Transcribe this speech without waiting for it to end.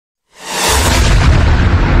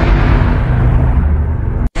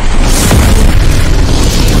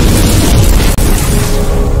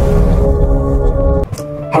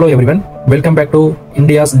Hello everyone, welcome back to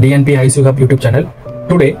India's DNP ICU Hub YouTube channel.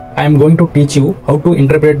 Today I am going to teach you how to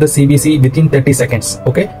interpret the CBC within 30 seconds,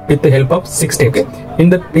 okay, with the help of 6 steps. Okay?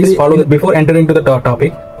 Please follow before entering to the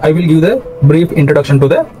topic, I will give the brief introduction to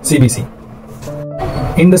the CBC.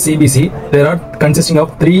 In the CBC, there are consisting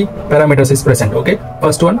of 3 parameters is present, okay.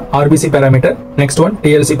 First one RBC parameter, next one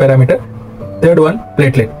TLC parameter, third one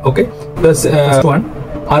platelet, okay. Plus first one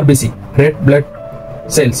RBC, red blood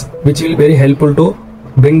cells, which will very helpful to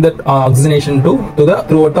bring that oxygenation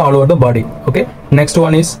throughout all over the body, okay. Next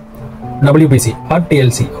one is WBC or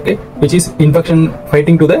TLC, okay, which is infection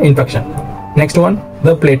fighting to the infection. Next one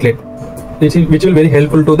the platelet, which will very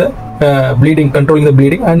helpful to the bleeding, controlling the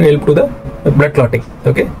bleeding and help to the blood clotting,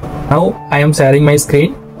 okay. Now I am sharing my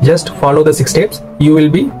screen. Just follow the 6 steps. You will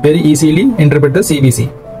be very easily interpret the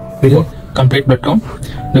CBC. Before complete blood count,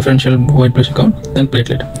 differential white blood cell count, then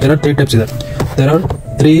platelet. There are 3 types here. There are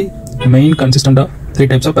 3 main consistent of 3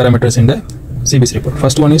 types of parameters in the CBC report.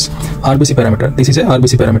 First one is RBC parameter. This is a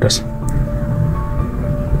RBC parameters.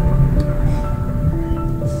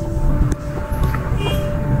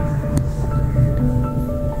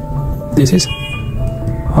 This is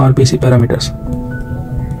RBC parameters.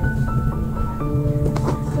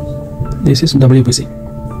 This is WBC.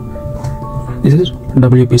 This is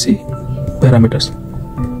WBC parameters.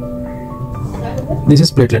 This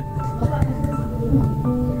is platelet.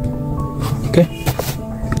 Okay.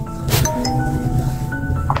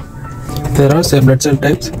 There are blood cell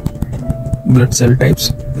types. Blood cell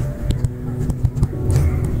types.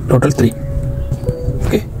 Total 3.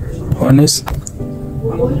 Okay. One is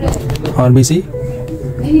RBC,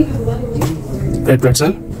 red blood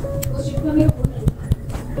cell.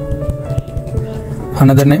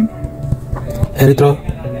 Another name,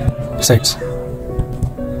 erythrocytes.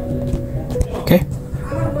 Okay.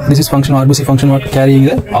 This is function RBC function what carrying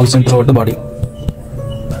the oxygen throughout the body.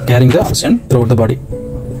 Carrying the oxygen throughout the body.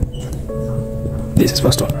 This is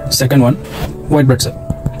first one. Second one, white blood cell.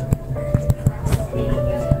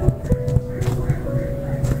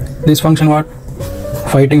 This function what?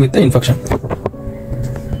 Fighting with the infection.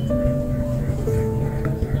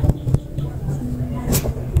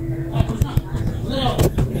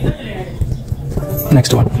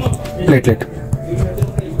 Next one, platelet.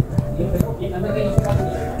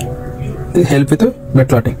 They help with the blood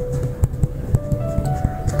clotting.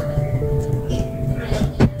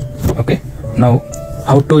 Okay. Now,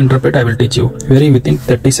 how to interpret I will teach you. Very within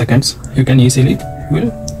 30 seconds, you can easily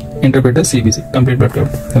will interpret the CBC, complete blood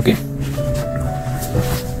count. Okay.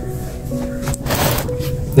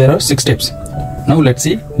 There are 6 steps. Now let's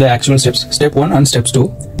see the actual steps. Step 1 and steps 2.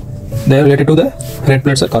 They are related to the red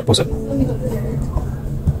blood cell corpuscle.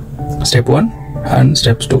 Step 1 and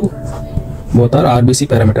steps 2 both are RBC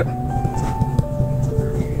parameter.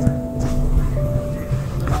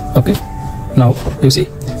 Okay. Now you see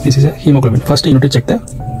this is a hemoglobin. First you need to check the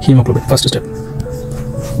hemoglobin. First step.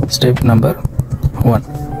 Step number 1.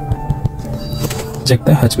 Check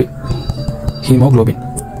the HB. Hemoglobin.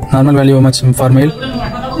 Normal value how much for male?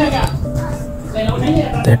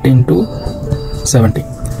 13 to 17.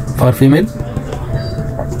 For female,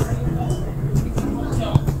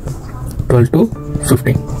 12 to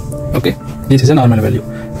 15. Okay, this is a normal value.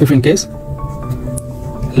 If in case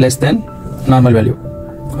less than normal value,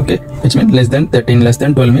 okay, which means less than 13, less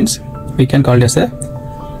than 12 means we can call it as a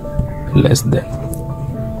less than.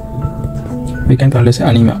 We can call it as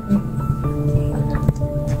anemia.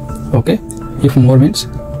 Okay, if more means,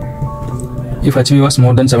 if HB was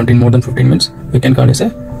more than 17, more than 15 means we can call it as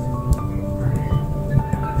a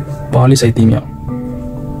polycythemia.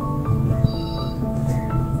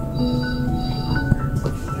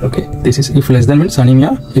 Okay, this is if less than means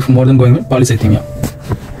anemia, if more than going means polycythemia.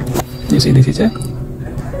 You see this is a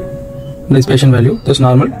this patient value, that's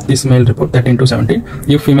normal, this male report 13 to 17,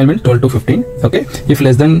 if female means 12 to 15. Okay, if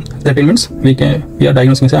less than 13 means we are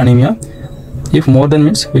diagnosing as anemia, if more than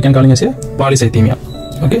means we can call it as a polycythemia.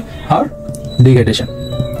 Okay, or dehydration.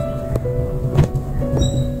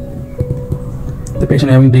 The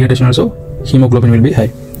patient having dehydration also, hemoglobin will be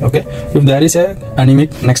high. Okay, if there is a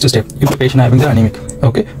anemic, next step, if the patient having the anemic,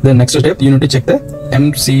 okay, the next step you need to check the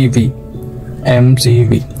MCV.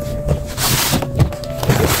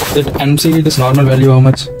 That MCV, this normal value how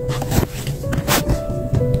much?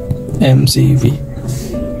 MCV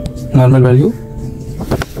normal value,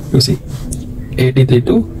 you see 83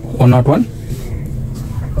 to 101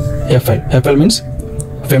 FL. FL means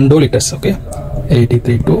femtoliters. Okay,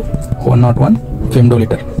 83 to 101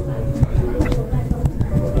 femtoliter.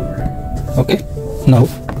 Okay, now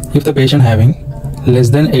if the patient having less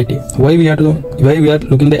than 80, why we are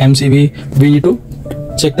looking the MCV, we need to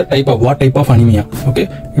check the type of what type of anemia. Okay,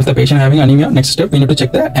 if the patient having anemia, next step we need to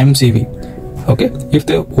check the MCV. Okay, if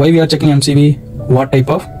the why we are checking MCV, what type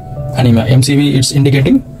of anemia. MCV it's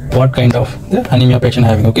indicating what kind of the anemia patient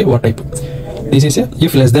having. Okay, what type. This is a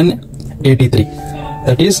if less than 83,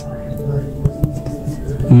 that is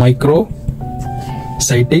microcytic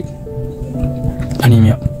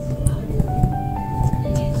anemia.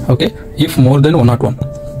 Okay, if more than 101,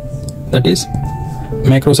 that is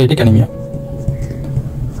macrocytic anemia.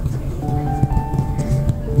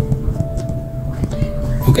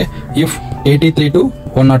 Okay, if 83 to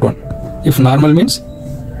 101, if normal means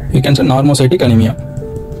you can say normocytic anemia.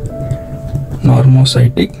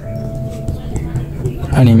 Normocytic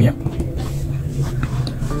anemia.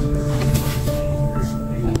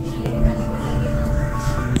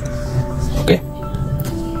 Okay,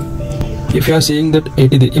 if you are seeing that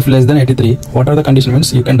 83, if less than 83, what are the conditions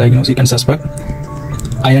means you can diagnose, you can suspect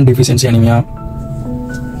iron deficiency anemia,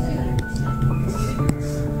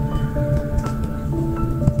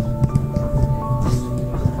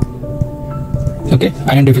 okay,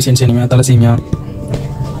 iron deficiency anemia, thalassemia.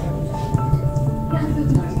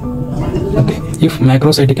 Okay, if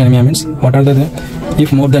macrocytic anemia means what are the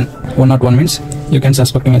if more than 101 means you can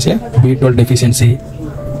suspecting as a B12 deficiency.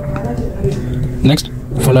 Next,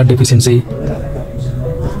 folate deficiency.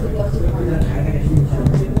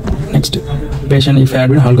 Next, patient if had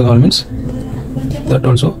been alcohol means that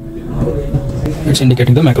also it's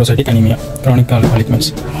indicating the macrocytic anemia, chronic alcoholic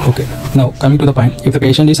means. Okay, now coming to the point, if the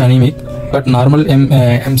patient is anemic but normal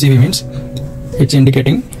MCV means it's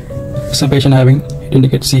indicating some patient having, it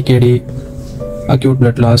indicates CKD, acute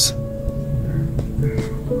blood loss,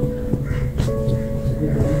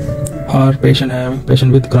 or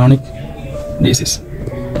patient with chronic disease.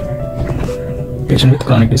 Patient with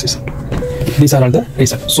chronic disease. These are all the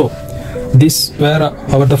reasons. So these were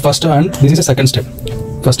our the first, and this is the second step.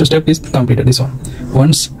 First step is completed, this one.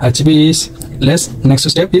 Once HB is less, next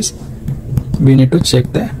step is we need to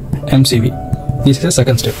check the MCV. This is the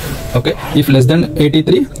second step. Okay, if less than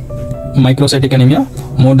 83, microcytic anemia,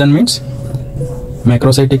 more than means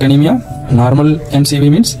macrocytic anemia, normal MCV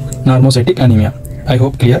means normocytic anemia. I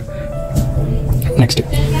hope clear.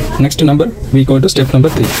 Next number we go to step number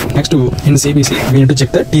 3. Next in CBC we need to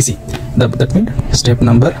check the TC. That means step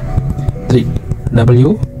number 3,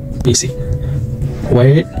 WPC,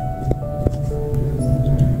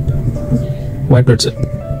 white blood cell.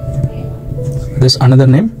 There's another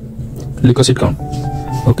name, leukocyte count.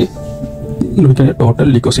 Okay, we can total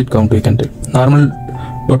leukocyte count, we can tell. Normal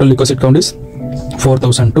total leukocyte count is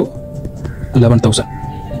 4,000 to 11,000.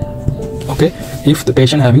 Okay, if the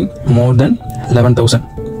patient having more than 11,000,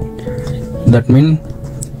 that means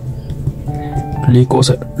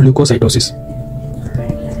leukocytosis.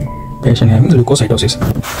 Patient having leukocytosis.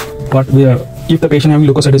 What we are, if the patient having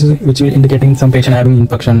leukocytosis, which will indicating some patient having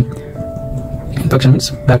infection. Infection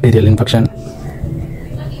means bacterial infection.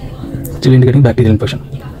 Still indicating bacterial infection.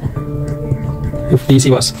 If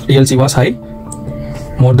TLC was high,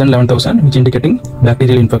 more than 11,000, which indicating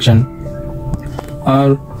bacterial infection,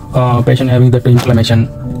 or patient having that inflammation,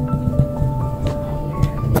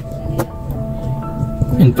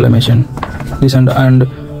 this and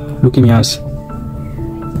leukemias,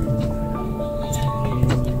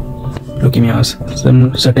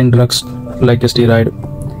 some certain drugs like the steroid.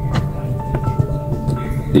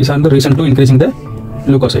 These are the reason to increasing the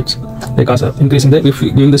leukocytes. Because of increasing the, if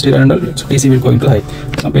giving the steroid and all, TC will go into high.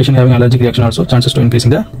 Some patient having allergic reaction also, chances to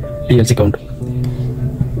increasing the TLC count.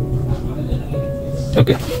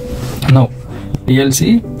 Okay, now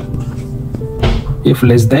TLC if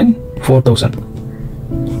less than 4,000.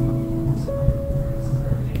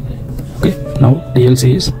 Okay, now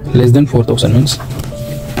TLC is less than 4,000 means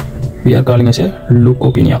we are calling as a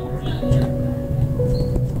leukopenia.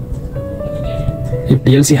 If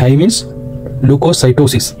TLC high means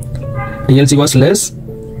leukocytosis. TLC was less,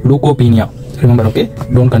 leukopenia. Remember, okay?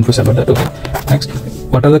 Don't confuse about that. Okay. Next,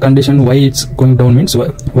 what are the condition why it's going down means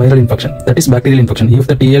viral infection. That is bacterial infection. If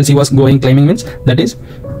the TLC was climbing means that is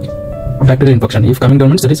bacterial infection. If coming down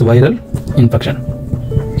means that is viral infection.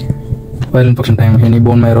 Viral infection time, any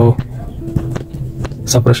bone marrow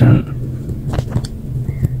suppression,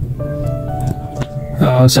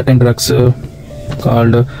 certain drugs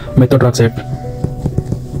called methotrexate.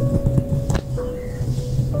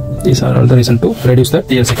 These are all the reason to reduce the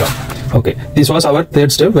TLC count. Okay, this was our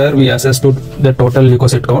third step where we assessed the total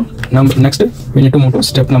leukocyte count. Next, we need to move to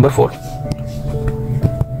step number 4.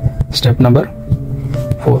 Step number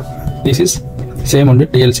 4. This is same only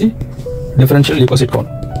TLC, differential leukocyte count.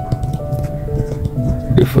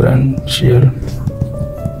 Differential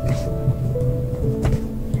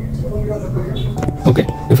Okay,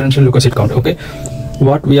 differential leukocyte count. Okay,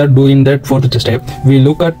 what we are doing that fourth step, we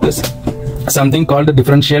look at this something called the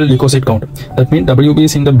differential leukocyte count. That means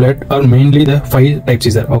WBCs in the blood are mainly the 5 types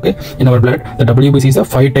is there. Okay, in our blood the WBCs are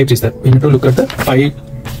 5 types is there. We need to look at the 5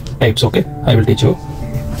 types. Okay, I will teach you.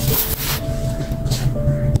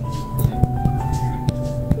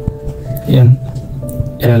 N,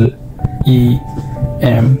 L, E,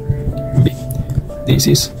 M, B. This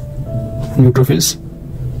is neutrophils.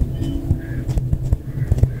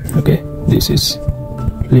 Okay, this is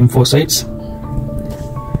lymphocytes.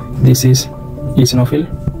 This is eosinophils.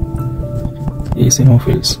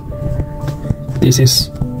 This is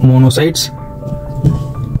monocytes.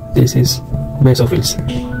 This is basophils.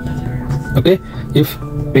 Okay, if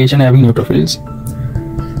patient having neutrophils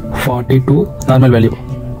 42 normal value,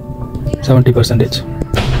 70%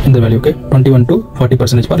 in the value. Okay, 21 to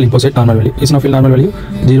 40% for lymphocyte normal value. Eosinophil normal value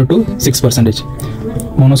 0 to 6%.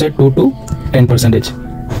 Monocyte 2 to 10%.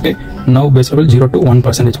 Okay, now basophil 0 to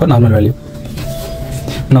 1% for normal value.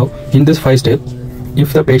 Now in this 5 step,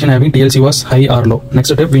 if the patient having TLC was high or low, next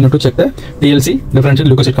step we need to check the TLC differential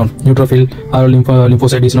leukocyte count, neutrophil or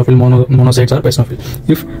lymphocyte, eosinophil, monocytes or basophil.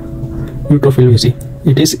 If neutrophil you see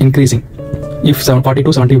it is increasing, if 40 to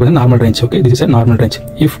 70% normal range. Okay, this is a normal range.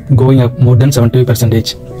 If going up more than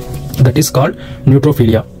 70%, that is called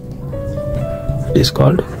neutrophilia. It is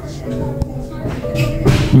called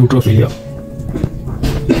neutrophilia.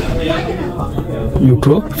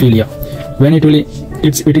 Neutrophilia. When it will, it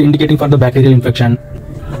is indicating for the bacterial infection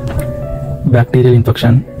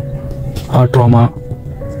or trauma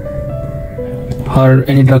or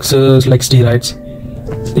any drugs like steroids.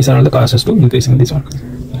 These are all the causes to increasing this one.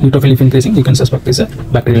 Neutrophil if increasing, you can suspect this a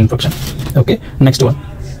bacterial infection. Okay, next one,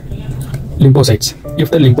 lymphocytes. If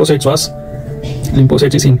the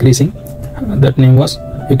lymphocytes is increasing, that name was,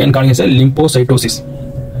 you can call it as a lymphocytosis.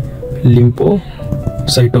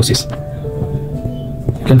 Lymphocytosis.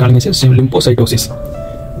 You can call it as a lymphocytosis.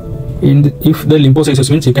 If the lymphocytosis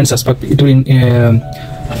means, you can suspect it will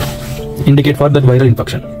indicate for that viral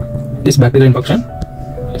infection. This bacterial infection.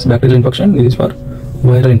 This is for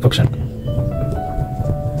viral infection.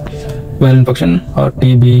 Viral infection or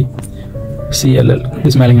TB, CLL,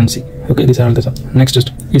 this malignancy. Okay, these are all the stuff. Next is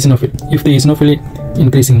eosinophil. If the eosinophil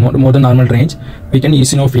increasing more than normal range, we can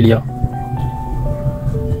eosinophilia.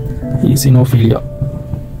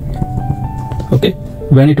 Okay,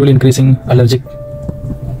 when it will increasing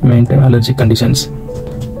maintain allergic conditions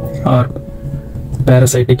or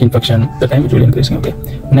parasitic infection, the time it will increasing. Okay,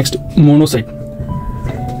 next monocyte.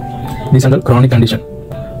 These are the chronic condition.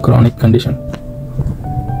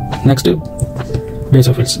 Next,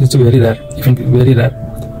 basophils. It's very rare. Very rare.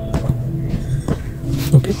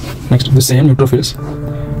 Okay. Next, the same neutrophils.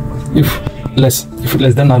 If less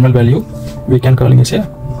than normal value, we can call it as a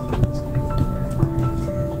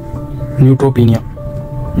neutropenia.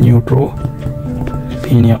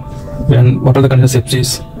 Then what are the conditions?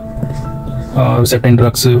 Sepsis, certain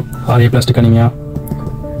drugs, or aplastic anemia.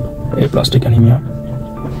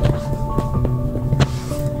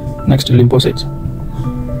 Next, lymphocytes.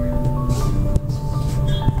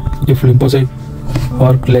 If lymphocyte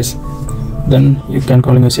are less, then you can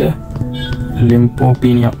call it as a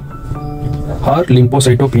lymphopenia or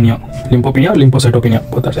lymphocytopenia.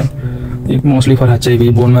 Both are same. Mostly for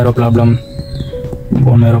HIV, bone marrow problem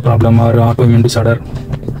or autoimmune disorder.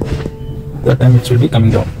 That time it will be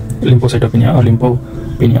coming down. Lymphocytopenia or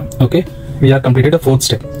lymphopenia. Okay, we are completed the 4th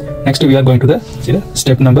step. Next we are going to the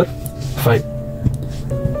step number 5.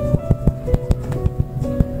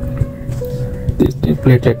 This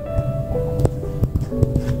platelet.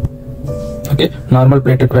 Okay, normal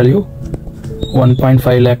platelet value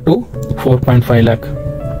 1.5 lakh to 4.5 lakh.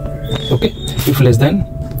 Okay, if less than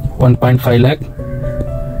 1.5 lakh,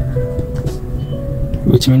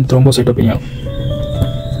 which means thrombocytopenia.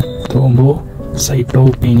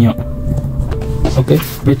 Okay,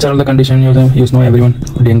 which are the condition you know everyone?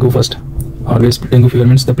 Dengue first. Always dengue fever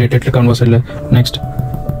means the platelet count was low. Next,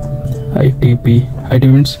 ITP. ITP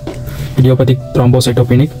means idiopathic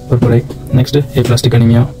thrombocytopenic purpura. Next, aplastic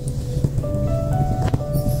anemia.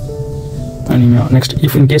 Next,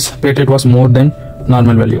 if in case platelet was more than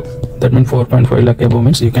normal value, that means 4.5 lakh above,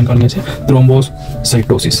 means you can call it as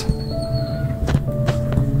thrombocytosis.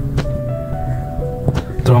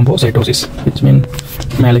 Which means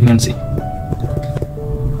malignancy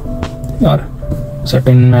or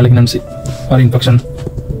certain malignancy or infection.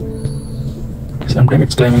 Sometimes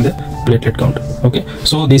it's climbing the platelet count. Okay,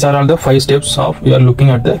 so these are all the 5 steps of we are looking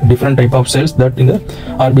at the different type of cells that in the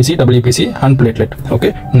RBC, WBC and platelet.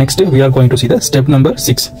 Okay, next we are going to see the step number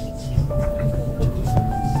 6.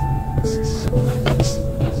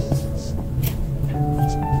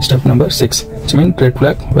 step number 6, which means red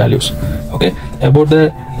flag values. Okay, about the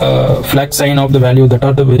flag sign of the value, that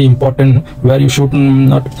are the very important, where you should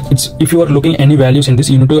not, it's, if you are looking any values in this,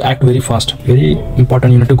 you need to act very fast, very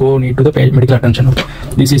important. You need to go need to the medical attention. Okay,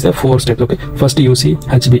 this is the 4 steps. Okay, first you see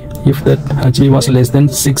HB. If that HB was less than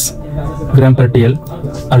 6 gram per TL,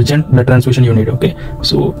 urgent blood transfusion you need. Okay,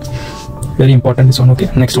 so very important this one. Okay,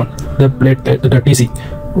 next one, the platelet, the TC,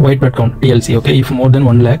 white blood count, TLC. Okay, if more than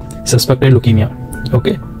 1 lakh, suspected leukemia.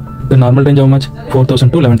 Okay, the normal range how much?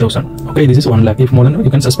 4,000 to 11,000. Okay, this is 1 lakh. If more than, you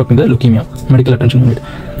can suspect in the leukemia, medical attention unit.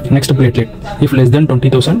 Next, platelet, if less than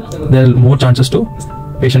 20,000, there are more chances to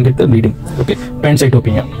patient get the bleeding. Okay,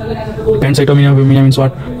 pancytopenia. Pancytopenia means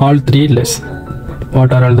what? All 3 less.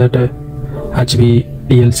 What are all that? HB,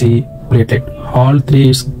 TLC, platelet, all 3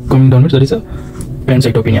 is coming down, there is a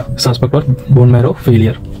pancytopenia, suspect or bone marrow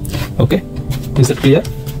failure. Okay, is that clear?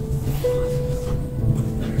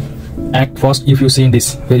 Act fast. If you see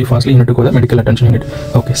this very fastly, you need to go to the medical attention unit.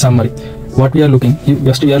 Okay, summary. What we are looking,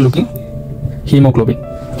 just we are looking hemoglobin.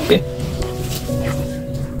 Okay,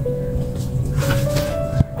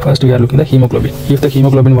 first we are looking the hemoglobin. If the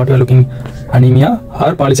hemoglobin, what we are looking, anemia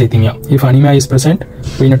or polycythemia. If anemia is present,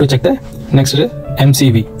 we need to check the next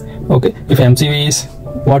MCV. Okay, if MCV is,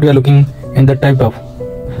 what we are looking in the type of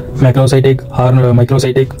macrocytic or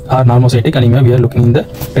microcytic or normocytic anemia, we are looking in the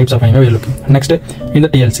types of anemia we are looking. Next, in the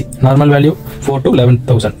TLC, normal value 4 to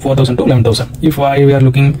 11,000, 4,000 to 11,000. If we are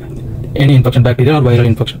looking any infection, bacterial or viral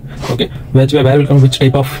infection. Okay, where will come, which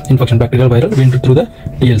type of infection, bacterial, viral, we need to through the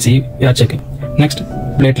TLC we are checking. Next,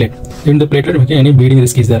 platelet. In the platelet, okay, any bleeding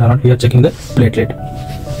risk is there or not, we are checking the platelet.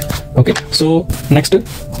 Okay, so next,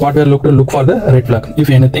 what we are look for the red flag. If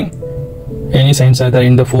anything, any signs are there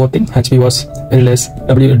in the 4 thing, HB was very less,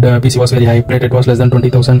 PC was very high, platelet was less than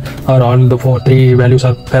 20,000, or all the 3 values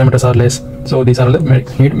or parameters are less. So these are the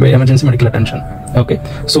need emergency medical attention. Okay,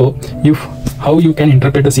 so how you can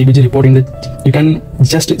interpret the CBG report in the, you can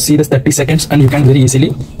just see the 30 seconds and you can very easily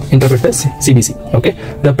interpret the CBC. Okay,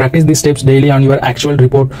 the practice these steps daily on your actual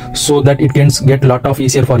report so that it can get lot of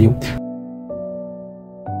easier for you.